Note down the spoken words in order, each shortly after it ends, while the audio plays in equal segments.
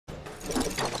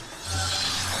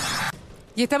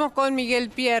Y estamos con Miguel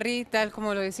Pierrri, tal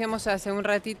como lo decíamos hace un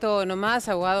ratito nomás,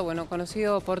 abogado, bueno,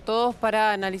 conocido por todos,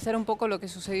 para analizar un poco lo que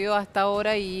sucedió hasta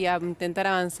ahora y a intentar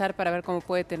avanzar para ver cómo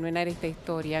puede terminar esta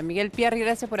historia. Miguel Pierrri,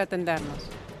 gracias por atendernos.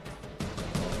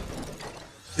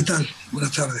 ¿Qué tal?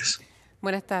 Buenas tardes.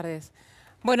 Buenas tardes.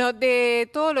 Bueno, de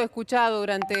todo lo escuchado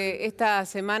durante esta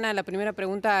semana, la primera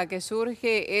pregunta que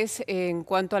surge es en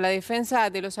cuanto a la defensa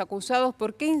de los acusados.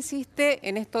 ¿Por qué insiste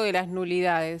en esto de las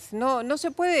nulidades? ¿No se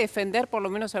puede defender por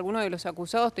lo menos alguno de los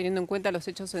acusados teniendo en cuenta los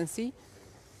hechos en sí?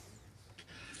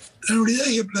 Las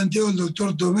nulidades que planteó el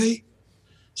doctor Tomei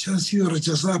ya han sido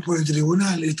rechazadas por el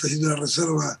tribunal. Está haciendo una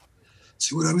reserva,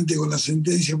 seguramente con la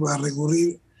sentencia, para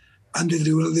recurrir ante el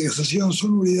Tribunal de Casación.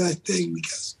 Son nulidades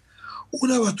técnicas.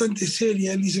 Una bastante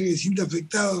seria, él dice que se siente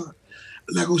afectada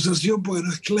la acusación porque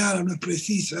no es clara, no es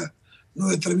precisa, no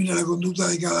determina la conducta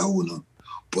de cada uno.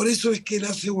 Por eso es que él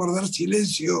hace guardar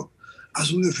silencio a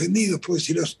sus defendidos, porque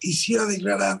si los hiciera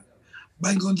declarar,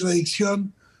 va en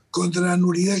contradicción contra la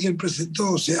nulidad que él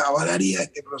presentó, o sea, avalaría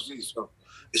este proceso.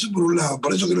 Eso por un lado,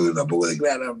 por eso creo que tampoco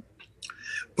declaran.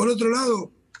 Por otro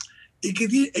lado, el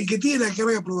que tiene la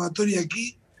carga probatoria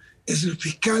aquí es el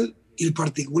fiscal y el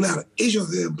particular. Ellos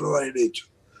deben probar el hecho.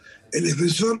 El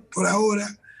defensor, por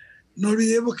ahora, no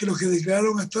olvidemos que los que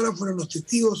declararon hasta ahora fueron los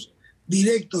testigos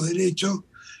directos del hecho,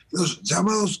 los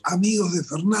llamados amigos de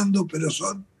Fernando, pero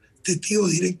son testigos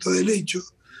directos del hecho.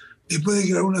 Después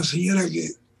declaró una señora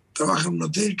que trabaja en un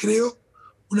hotel, creo,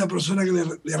 una persona que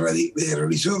le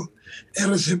realizó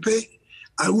RCP,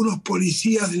 algunos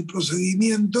policías del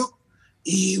procedimiento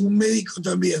y un médico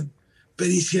también,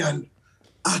 pericial.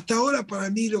 Hasta ahora, para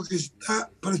mí, lo que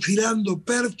está perfilando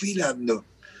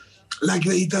la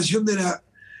acreditación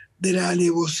de la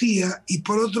alevosía, y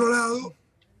por otro lado,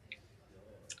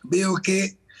 veo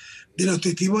que de los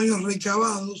testimonios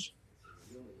recabados,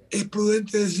 es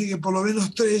prudente decir que por lo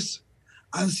menos 3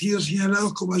 han sido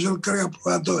señalados con mayor carga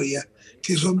probatoria,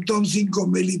 que son Thompson,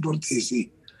 Comelli y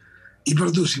Pertusi.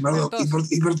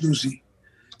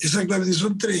 Exactamente,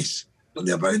 son 3,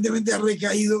 donde aparentemente ha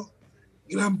recaído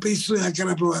gran peso de la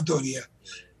carga probatoria.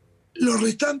 Los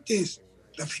restantes,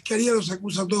 la Fiscalía los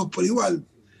acusa a todos por igual.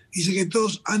 Dice que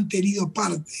todos han tenido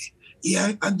parte y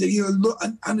han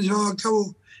llevado a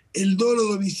cabo el dolo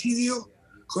de homicidio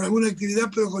con alguna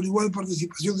actividad, pero con igual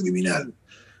participación criminal.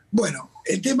 Bueno,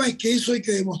 el tema es que eso hay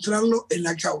que demostrarlo en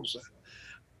la causa.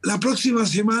 La próxima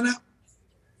semana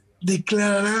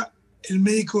declarará el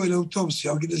médico de la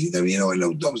autopsia, o quienes intervinieron en la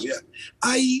autopsia.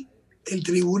 Ahí el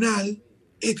tribunal,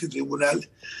 este tribunal,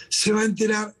 se va a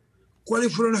enterar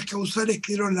cuáles fueron las causales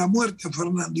que dieron la muerte a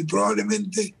Fernando, y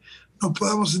probablemente nos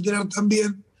podamos enterar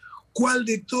también cuál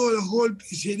de todos los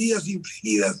golpes y heridas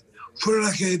infligidas fueron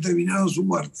las que determinaron su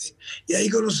muerte. Y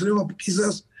ahí conoceremos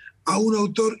quizás a un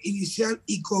autor inicial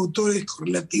y coautores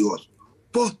correlativos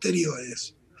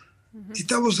posteriores.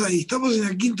 Estamos ahí, estamos en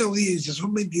la quinta audiencia,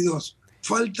 son 22,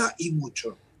 falta y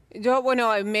mucho. Yo,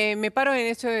 bueno, me paro en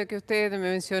eso que usted me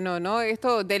mencionó, ¿no?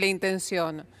 Esto de la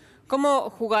intención. ¿Cómo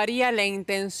jugaría la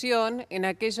intención en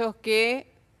aquellos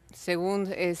que, según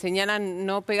señalan,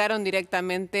 no pegaron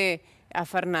directamente a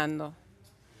Fernando?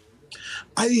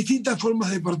 Hay distintas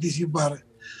formas de participar.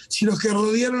 Si los que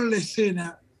rodearon la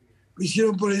escena lo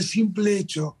hicieron por el simple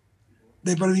hecho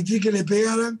de permitir que le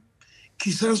pegaran,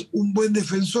 quizás un buen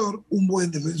defensor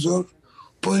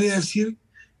podría decir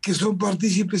que son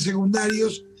partícipes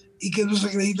secundarios y que no se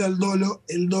acredita el dolo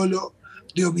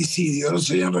de homicidio, no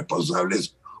serían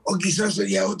responsables, o quizás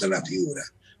sería otra la figura.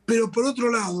 Pero por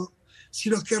otro lado, si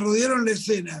los que rodearon la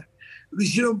escena lo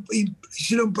hicieron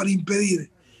para impedir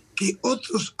que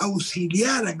otros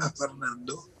auxiliaran a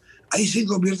Fernando, ahí se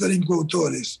convierten en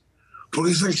coautores,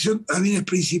 porque esa acción también es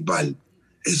principal,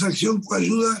 esa acción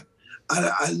coayuda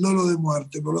al dolo de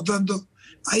muerte. Por lo tanto,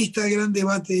 ahí está el gran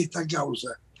debate de esta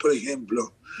causa, por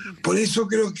ejemplo. Por eso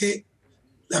creo que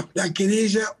la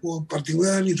querella o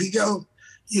particular damnificado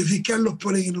y el fiscal los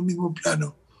ponen en un mismo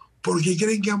plano, porque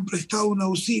creen que han prestado un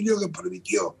auxilio que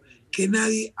permitió que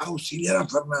nadie auxiliara a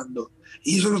Fernando,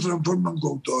 y eso los transforma en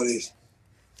coautores.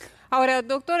 Ahora,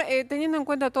 doctor, teniendo en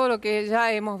cuenta todo lo que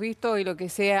ya hemos visto y lo que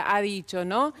se ha dicho,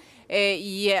 ¿no?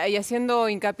 Y haciendo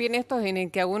hincapié en esto, en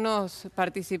el que algunos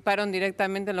participaron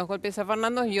directamente en los golpes a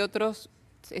Fernando y otros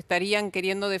estarían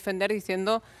queriendo defender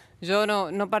diciendo yo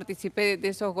no participé de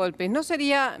esos golpes. ¿No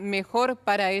sería mejor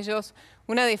para ellos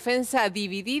una defensa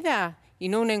dividida y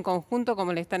no una en conjunto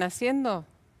como le están haciendo?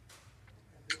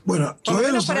 Bueno,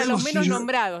 todavía no para los sabemos menos si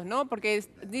nombrados, ¿no? Porque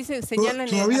señalan...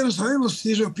 Todavía no sabemos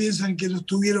si ellos piensan que no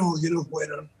estuvieron o que no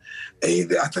fueron,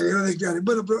 hasta que no declaren.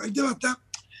 Bueno, pero el tema está,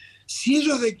 si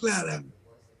ellos declaran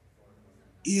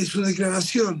y de su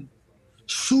declaración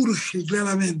surge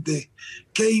claramente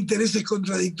que hay intereses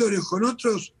contradictorios con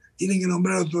otros, tienen que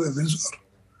nombrar otro defensor.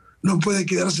 No puede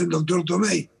quedarse el doctor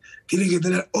Tomei, tiene que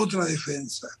tener otra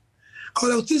defensa.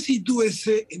 Ahora, usted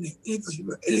sitúese en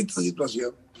esta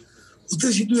situación.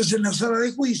 Usted sitúese en la sala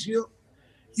de juicio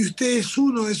y usted es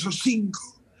uno de esos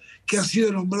 5 que ha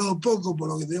sido nombrado poco por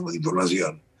lo que tenemos de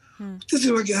información. Usted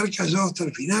se va a quedar callado hasta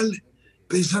el final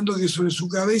pensando que sobre su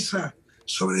cabeza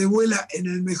sobrevuela en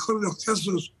el mejor de los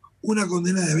casos una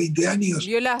condena de 20 años.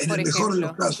 Violás, en el mejor de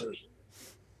los casos.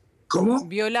 ¿Cómo?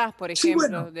 Violás, por ejemplo, sí,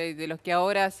 bueno, de los que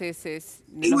ahora de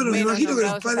y los bueno, me imagino que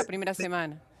los padres, esta primera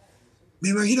semana. Me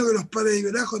imagino que los padres de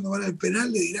Violás cuando van al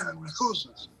penal le dirán algunas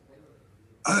cosas.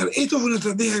 A ver, esto fue una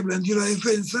estrategia que planteó la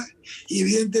defensa y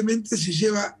evidentemente se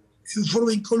lleva en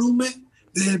forma incolume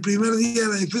desde el primer día de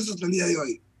la defensa hasta el día de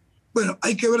hoy. Bueno,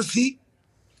 hay que ver si,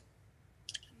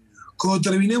 cuando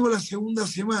terminemos la segunda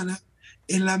semana,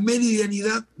 en la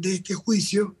meridianidad de este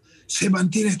juicio se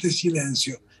mantiene este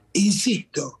silencio.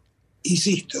 Insisto,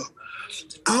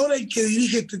 ahora el que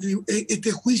dirige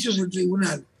este juicio es el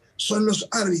tribunal, son los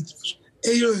árbitros,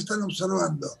 ellos están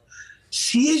observando.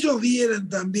 Si ellos vieran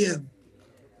también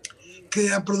que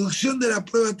la producción de la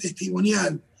prueba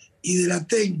testimonial y de la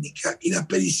técnica y la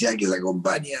pericial que la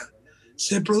acompaña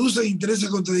se producen intereses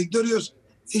contradictorios,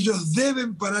 ellos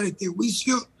deben parar este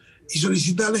juicio y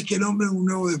solicitarles que nombren un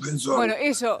nuevo defensor. Bueno,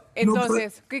 eso,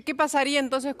 entonces, ¿qué pasaría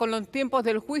entonces con los tiempos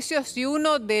del juicio si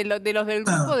uno de los del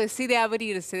grupo decide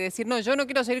abrirse, decir, no, yo no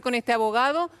quiero seguir con este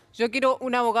abogado, yo quiero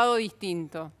un abogado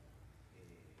distinto?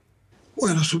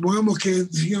 Bueno, supongamos que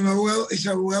sigue un abogado, ese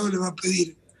abogado le va a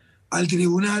pedir al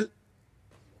tribunal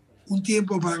un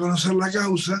tiempo para conocer la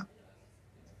causa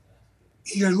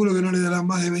y calculo que no le darán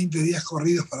más de 20 días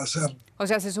corridos para hacerlo. O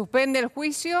sea, se suspende el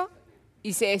juicio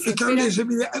y se establece,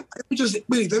 mire,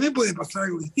 bueno, también puede pasar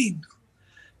algo distinto.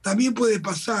 También puede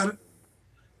pasar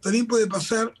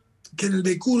que en el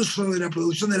decurso de la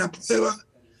producción de la prueba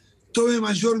tome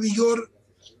mayor vigor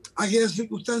aquella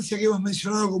circunstancia que hemos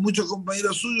mencionado con muchos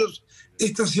compañeros suyos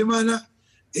esta semana,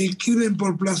 el crimen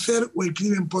por placer o el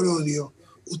crimen por odio.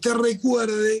 Usted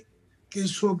recuerde que en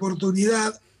su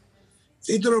oportunidad,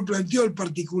 esto lo planteó el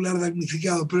particular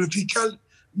damnificado, pero el fiscal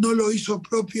no lo hizo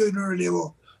propio y no lo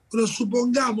elevó. Pero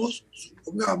supongamos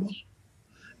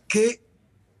que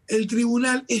el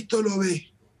tribunal esto lo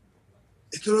ve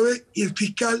y el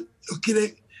fiscal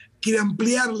quiere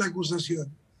ampliar la acusación.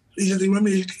 Le dice al tribunal,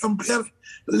 mire, yo quiero ampliar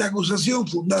la acusación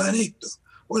fundada en esto.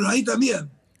 Bueno, ahí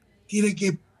también tiene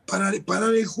que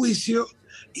parar el juicio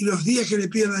y los días que le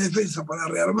piden la defensa para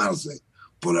rearmarse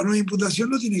por la nueva imputación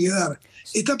lo tiene que dar.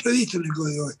 Está previsto en el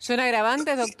Código. ¿Son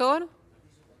agravantes, doctor?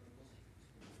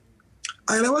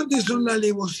 Agravantes son la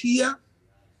alevosía,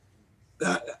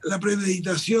 la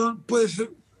premeditación, puede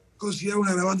ser considerado un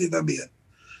agravante también.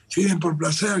 Crimen por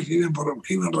placer,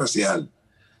 crimen racial,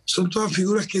 son todas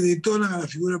figuras que detonan a la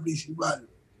figura principal.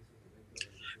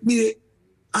 Mire,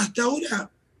 hasta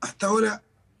ahora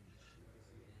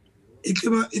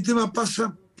el tema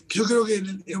pasa, yo creo que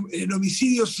en el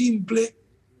homicidio simple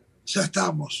ya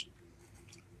estamos.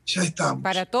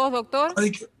 ¿Para todos, doctor?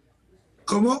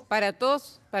 ¿Cómo? ¿Para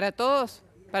todos los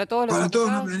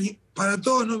para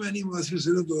todos no me animo a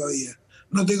decírselo todavía.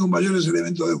 No tengo mayores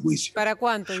elementos de juicio. ¿Para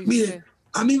cuánto? Mire,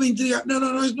 a mí me intriga.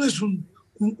 No es un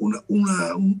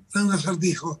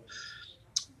acertijo.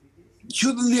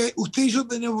 Usted y yo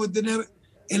tenemos que tener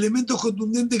elementos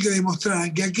contundentes que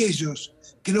demostraran que aquellos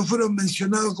que no fueron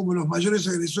mencionados como los mayores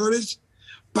agresores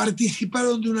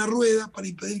participaron de una rueda para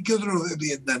impedir que otros los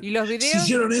defiendan. ¿Y los videos? Si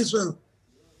hicieron eso,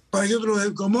 para que otros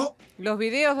los... ¿Cómo? ¿Los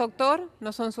videos, doctor,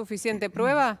 no son suficiente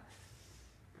prueba?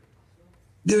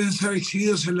 Deben ser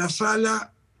exhibidos en la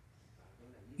sala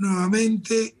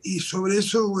nuevamente y sobre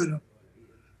eso, bueno,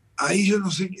 ahí yo no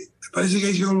sé, me parece que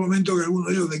ahí llegó el momento que alguno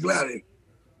de ellos declare.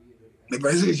 Me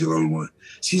parece que llegó el momento.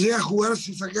 Si llega a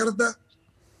jugarse esa carta,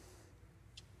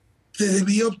 desde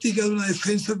mi óptica de una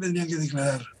defensa tendría que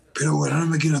declarar. Pero bueno, no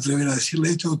me quiero atrever a decirle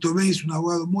esto. Doctor May es un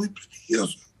abogado muy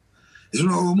prestigioso. Es un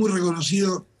abogado muy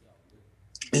reconocido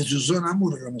en su zona,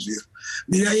 muy reconocido.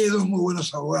 Mira, hay dos muy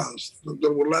buenos abogados, el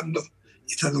doctor Burlando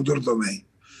y está el doctor Tomei.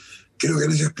 Creo que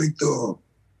en ese aspecto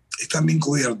están bien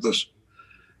cubiertos.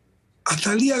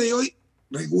 Hasta el día de hoy,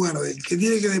 recuerden, el que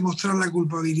tiene que demostrar la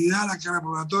culpabilidad, la carga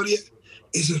probatoria,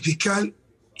 es el fiscal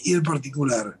y el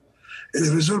particular. El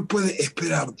defensor puede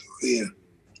esperar todavía.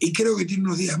 Y creo que tiene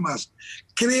unos días más.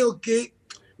 Creo que,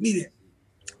 mire,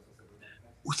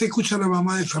 usted escucha a la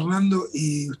mamá de Fernando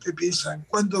y usted piensa en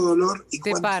cuánto dolor y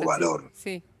cuánto valor.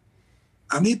 Sí.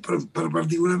 A mí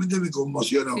particularmente me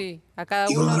conmocionó. Sí, a cada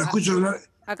y uno. La escucho hablar,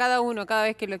 a cada uno, cada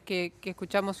vez que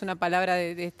escuchamos una palabra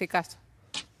de este caso.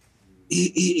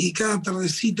 Y cada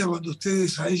tardecita, cuando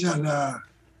ustedes a ellas la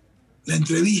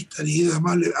entrevistan y ella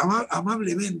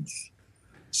amablemente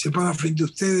se para frente a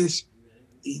ustedes,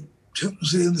 y yo no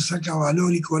sé de dónde saca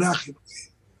valor y coraje, porque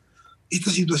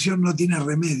esta situación no tiene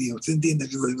remedio. Usted entiende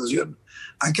que esta situación,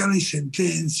 acá no hay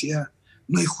sentencia,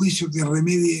 no hay juicio que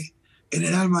remedie en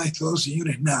el alma de estos dos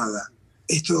señores nada.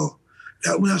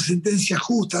 Una sentencia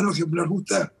justa, no ejemplar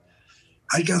justa,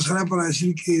 alcanzará para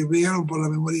decir que vegaron por la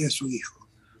memoria de su hijo.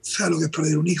 ¿Sabe lo que es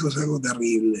perder un hijo? Es algo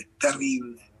terrible,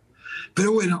 terrible.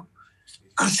 Pero bueno,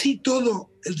 así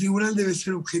todo, el tribunal debe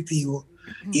ser objetivo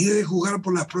y debe juzgar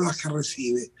por las pruebas que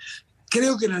recibe.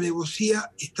 Creo que la alevosía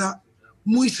está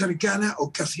muy cercana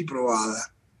o casi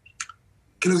probada.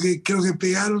 Creo que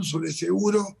pegaron sobre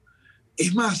seguro.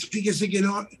 Es más, fíjese que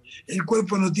el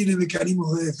cuerpo no tiene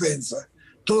mecanismos de defensa.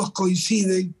 Todos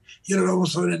coinciden, y ahora lo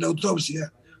vamos a ver en la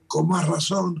autopsia, con más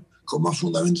razón, con más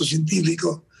fundamento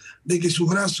científico, de que sus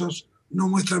brazos no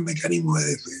muestran mecanismos de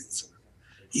defensa.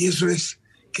 Y eso es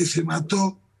que se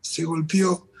mató, se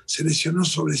golpeó, se lesionó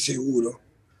sobre seguro.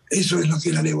 Eso es lo que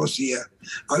es la alevosía.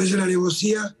 A veces la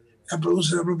alevosía la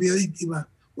produce la propia víctima.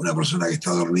 Una persona que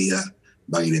está dormida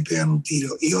va y le pegan un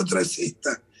tiro. Y otra es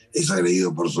esta. Es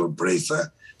agredido por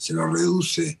sorpresa, se lo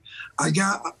reduce.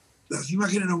 Acá las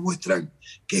imágenes nos muestran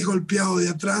que es golpeado de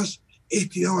atrás, es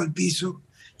tirado al piso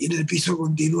y en el piso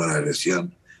continúa la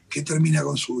agresión que termina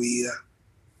con su vida.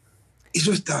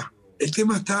 Eso está. El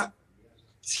tema está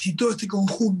si todo este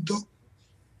conjunto,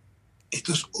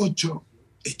 estos ocho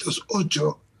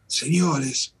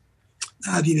señores,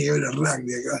 nada tiene que ver el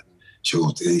rugby acá. Yo,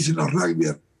 como ustedes dicen, el rugby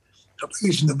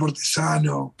es un deporte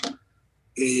sano.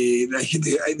 La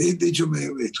gente, de hecho, me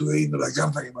estuve viendo la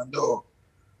carta que mandó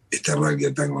este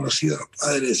rugby tan conocido a los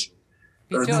padres,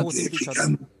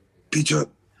 explicando Pichot,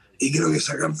 y creo que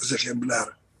esa carta es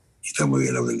ejemplar. Y está muy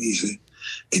bien lo que él dice.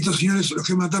 Estos señores, los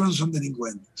que mataron son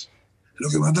delincuentes.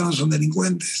 Los que mataron son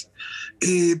delincuentes.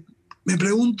 Me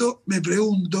pregunto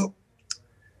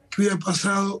qué hubiera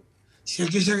pasado si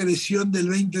aquella agresión del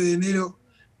 20 de enero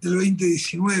del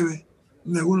 2019,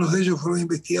 donde algunos de ellos fueron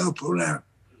investigados por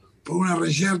una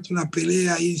reyerta, una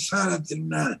pelea ahí en Zárate,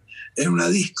 en una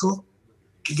disco,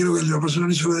 que creo que la persona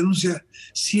no hizo la denuncia,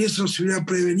 si eso se hubiera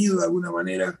prevenido de alguna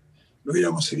manera, lo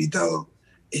hubiéramos evitado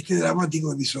este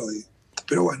dramático episodio.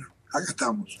 Pero bueno, acá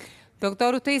estamos.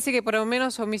 Doctor, usted dice que por lo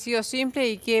menos homicidio simple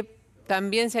y que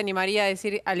también se animaría a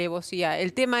decir alevosía.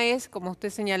 El tema es, como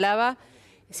usted señalaba,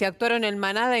 si actuaron en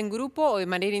manada, en grupo o de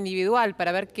manera individual,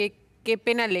 para ver qué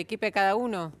pena le equipe a cada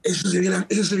uno. Ese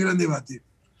es el gran debate.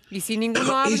 Y si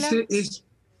ninguno habla...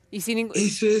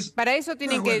 Para eso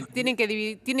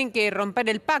tienen que romper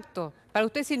el pacto. ¿Para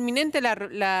usted es inminente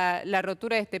la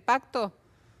rotura de este pacto?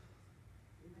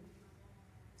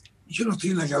 Yo no estoy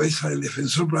en la cabeza del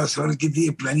defensor para saber qué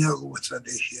tiene planeado como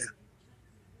estrategia.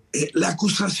 La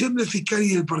acusación del fiscal y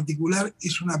del particular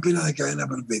es una pena de cadena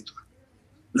perpetua.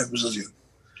 La acusación.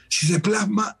 Si se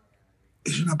plasma,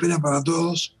 es una pena para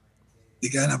todos de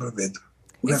cadena perpetua.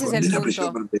 Una condena a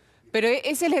prisión perpetua. Pero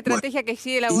esa es la estrategia que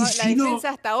sigue la defensa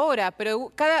hasta ahora.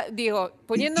 Pero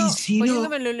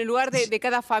poniéndome en el lugar de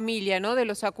cada familia, ¿no? De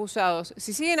los acusados.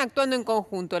 Si siguen actuando en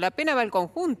conjunto, ¿la pena va al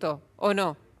conjunto o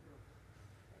no?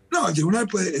 No, el tribunal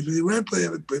puede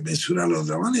mensurarlo de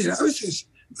otra manera. A veces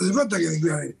no hace falta que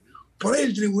declare. Por ahí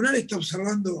el tribunal está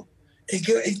observando. El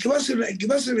que va a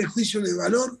hacer el juicio de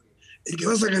valor, el que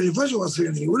va a sacar el fallo va a ser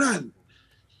el tribunal.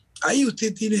 Ahí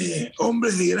usted tiene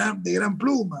hombres de gran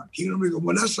pluma. Tiene un hombre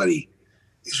como Lázari,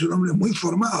 es un hombre muy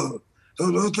formado.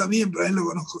 Los dos también, pero a él lo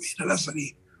conozco bien a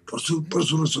Lázari por sus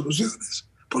resoluciones,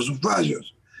 por sus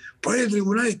fallos. Por ahí el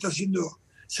tribunal está haciendo...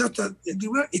 el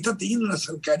tribunal está teniendo una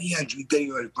cercanía al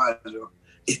criterio del fallo.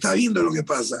 Está viendo lo que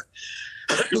pasa.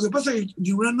 Lo que pasa es que el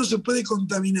tribunal no se puede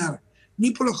contaminar ni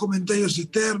por los comentarios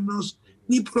externos,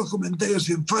 ni por los comentarios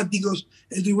enfáticos.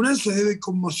 El tribunal se debe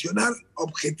conmocionar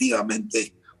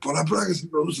objetivamente por la prueba que se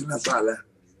produce en la sala.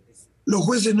 Los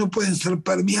jueces no pueden ser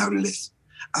permeables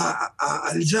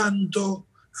al llanto,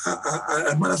 a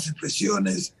las malas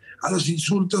expresiones, a los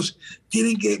insultos.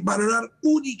 Tienen que valorar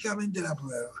únicamente la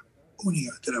prueba.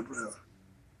 Únicamente la prueba.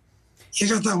 Y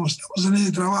acá estamos en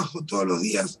ese trabajo todos los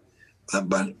días.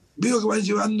 Veo que van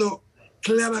llevando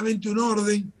claramente un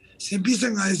orden, se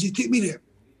empiezan a desistir. Mire,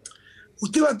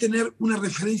 usted va a tener una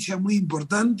referencia muy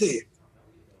importante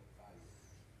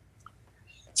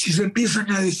si se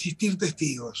empiezan a desistir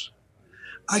testigos.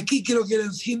 Aquí creo que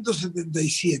eran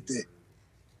 177.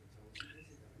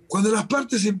 Cuando las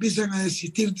partes empiezan a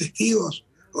desistir testigos,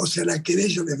 o sea, la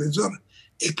querella, el defensor,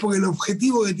 es porque el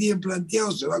objetivo que tienen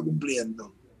planteado se va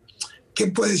cumpliendo. ¿Qué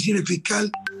puede decir el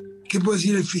fiscal? ¿Qué puede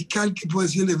decir el fiscal? ¿Qué puede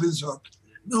decir el defensor?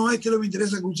 No, a este no me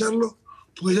interesa escucharlo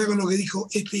porque ya con lo que dijo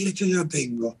este y este ya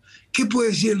tengo. ¿Qué puede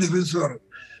decir el defensor?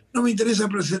 No me interesa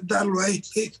presentarlo a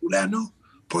este fulano,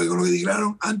 porque con lo que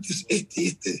declararon antes este y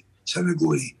este ya me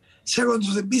cubrí. Ya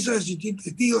cuando se empiezan a existir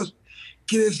testigos,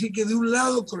 quiere decir que de un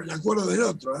lado con el acuerdo del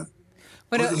otro. Bueno,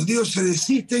 Cuando los testigos se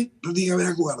desisten, no tiene que haber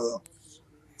acuerdo.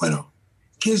 Bueno,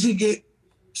 quiere decir que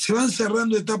se van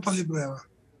cerrando etapas de prueba.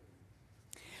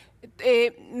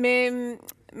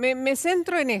 Me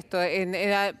centro en esto,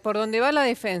 por donde va la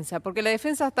defensa, porque la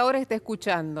defensa hasta ahora está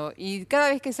escuchando y cada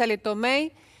vez que sale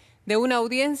Tomei de una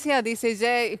audiencia dice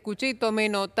ya escuché y tomé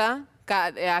nota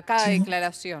a cada Sí,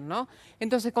 declaración, ¿no?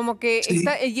 Entonces como que sí.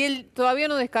 está, y él todavía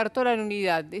no descartó la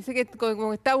nulidad, dice que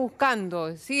como que está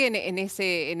buscando, sigue en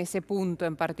ese punto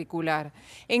en particular.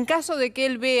 En caso de que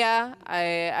él vea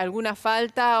alguna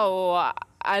falta o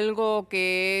algo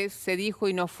que se dijo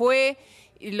y no fue,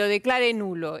 y lo declare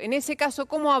nulo. En ese caso,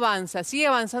 ¿cómo avanza? ¿Sigue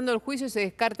avanzando el juicio y se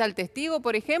descarta al testigo,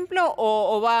 por ejemplo,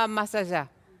 o va más allá?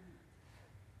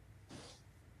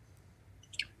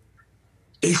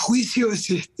 El juicio es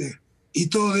este, y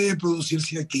todo debe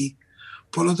producirse aquí.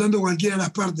 Por lo tanto, cualquiera de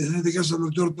las partes, en este caso el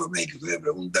doctor Tomei, que usted me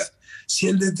pregunta, si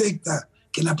él detecta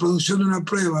que en la producción de una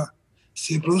prueba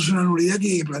se produce una nulidad,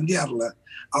 tiene que plantearla.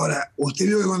 Ahora, usted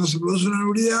vio que cuando se produce una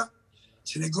nulidad,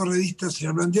 se le corre vista, se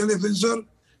la plantea al defensor,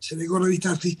 se le corre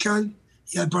vista al fiscal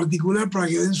y al particular para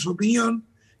que den su opinión,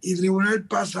 y el tribunal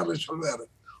pasa a resolver.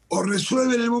 O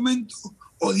resuelve en el momento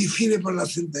o difiere por la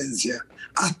sentencia.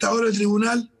 Hasta ahora el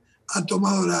tribunal ha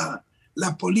tomado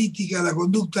la política, la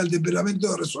conducta, el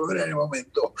temperamento de resolver en el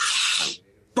momento.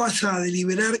 Pasa a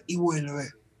deliberar y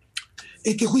vuelve.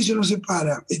 Este juicio no se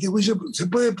para. Este juicio se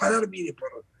puede parar, mire,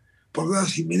 por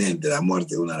cosas inminentes, la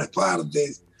muerte de una de las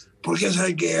partes, porque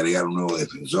hay que agregar un nuevo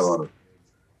defensor,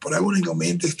 por algún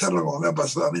inconveniente externo, como me ha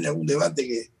pasado a mí en algún debate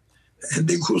que en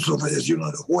el curso falleció uno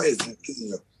de los jueces, qué sé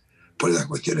yo, por esas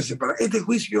cuestiones se para. Este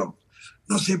juicio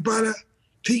no se para.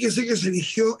 Fíjese que se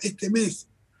eligió este mes,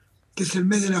 que es el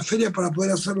mes de la feria, para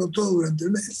poder hacerlo todo durante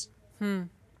el mes.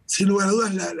 Sin lugar a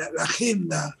dudas, la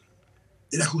agenda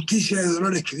de la justicia de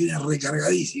Dolores, que viene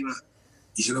recargadísima,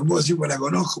 y se lo puedo decir porque la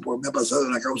conozco, porque me ha pasado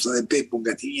en la causa de Pepo en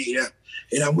Castiñeira,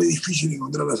 era muy difícil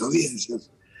encontrar las audiencias.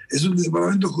 Es un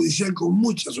departamento judicial con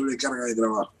mucha sobrecarga de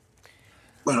trabajo.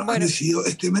 Bueno, han decidido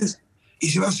este mes y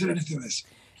se va a hacer en este mes.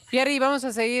 Pierri, vamos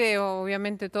a seguir,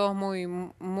 obviamente, todos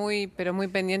pero muy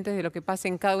pendientes de lo que pase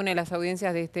en cada una de las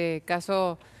audiencias de este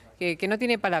caso, que no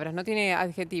tiene palabras, no tiene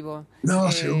adjetivo. No,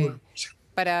 seguro.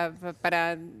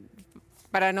 Para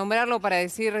nombrarlo, para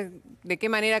decir de qué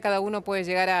manera cada uno puede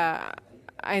llegar a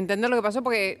entender lo que pasó,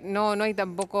 porque no hay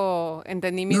tampoco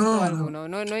entendimiento alguno,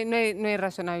 no hay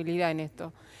razonabilidad en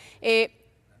esto.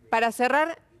 Para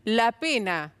cerrar, la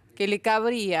pena que le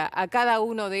cabría a cada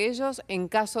uno de ellos en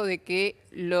caso de que,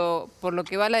 por lo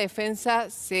que va la defensa,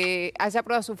 se haya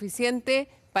prueba suficiente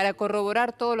para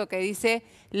corroborar todo lo que dice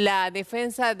la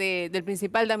defensa del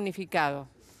principal damnificado,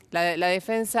 la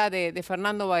defensa de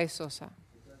Fernando Báez Sosa.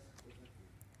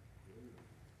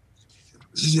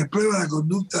 Si se aprueba la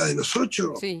conducta de los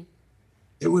 8, sí,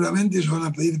 seguramente ellos van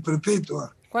a pedir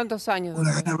perpetua. ¿Cuántos años?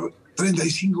 Una gana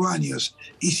 35 años.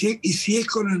 Y si es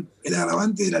con el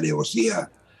agravante de la alevosía,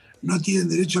 no tienen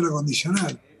derecho a la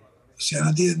condicional. O sea,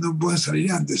 no pueden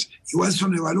salir antes. Igual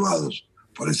son evaluados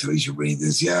por el servicio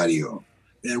penitenciario,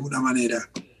 de alguna manera.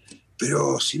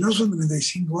 Pero si no, son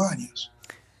 35 años.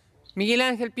 Miguel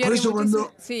Ángel Piedra.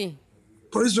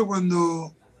 Por eso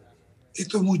cuando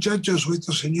estos muchachos o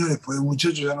estos señores, porque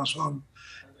muchachos ya no son,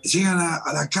 llegan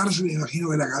a la cárcel, me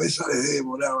imagino que la cabeza les debe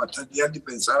volar bastante alto y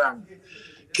pensarán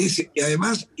y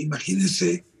además,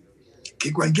 imagínense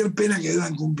que cualquier pena que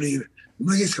deban cumplir,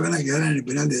 no es que se van a quedar en el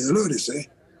penal de Dolores,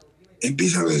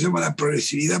 empieza lo que se llama la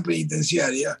progresividad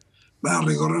penitenciaria, van a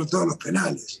recorrer todos los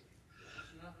penales.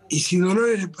 Y si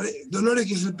Dolores,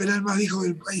 que es el penal más viejo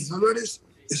del país, Dolores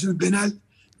es el penal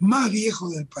más viejo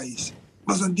del país,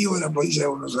 más antiguo de la provincia de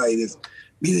Buenos Aires.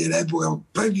 Viene de la época,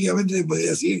 prácticamente se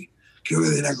podría decir, creo que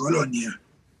de la colonia.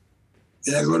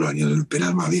 El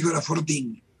penal más viejo era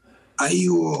Fortín. Ahí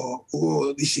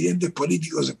hubo disidentes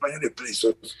políticos españoles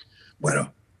presos.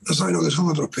 Bueno, no saben lo que son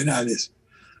otros penales.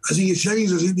 Así que si alguien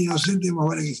se siente inocente, más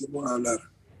vale que se ponga a hablar.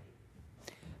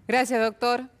 Gracias,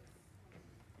 doctor.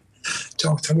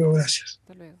 Chao, hasta luego, gracias.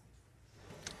 Hasta luego.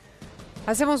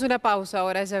 Hacemos una pausa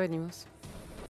ahora, ya venimos.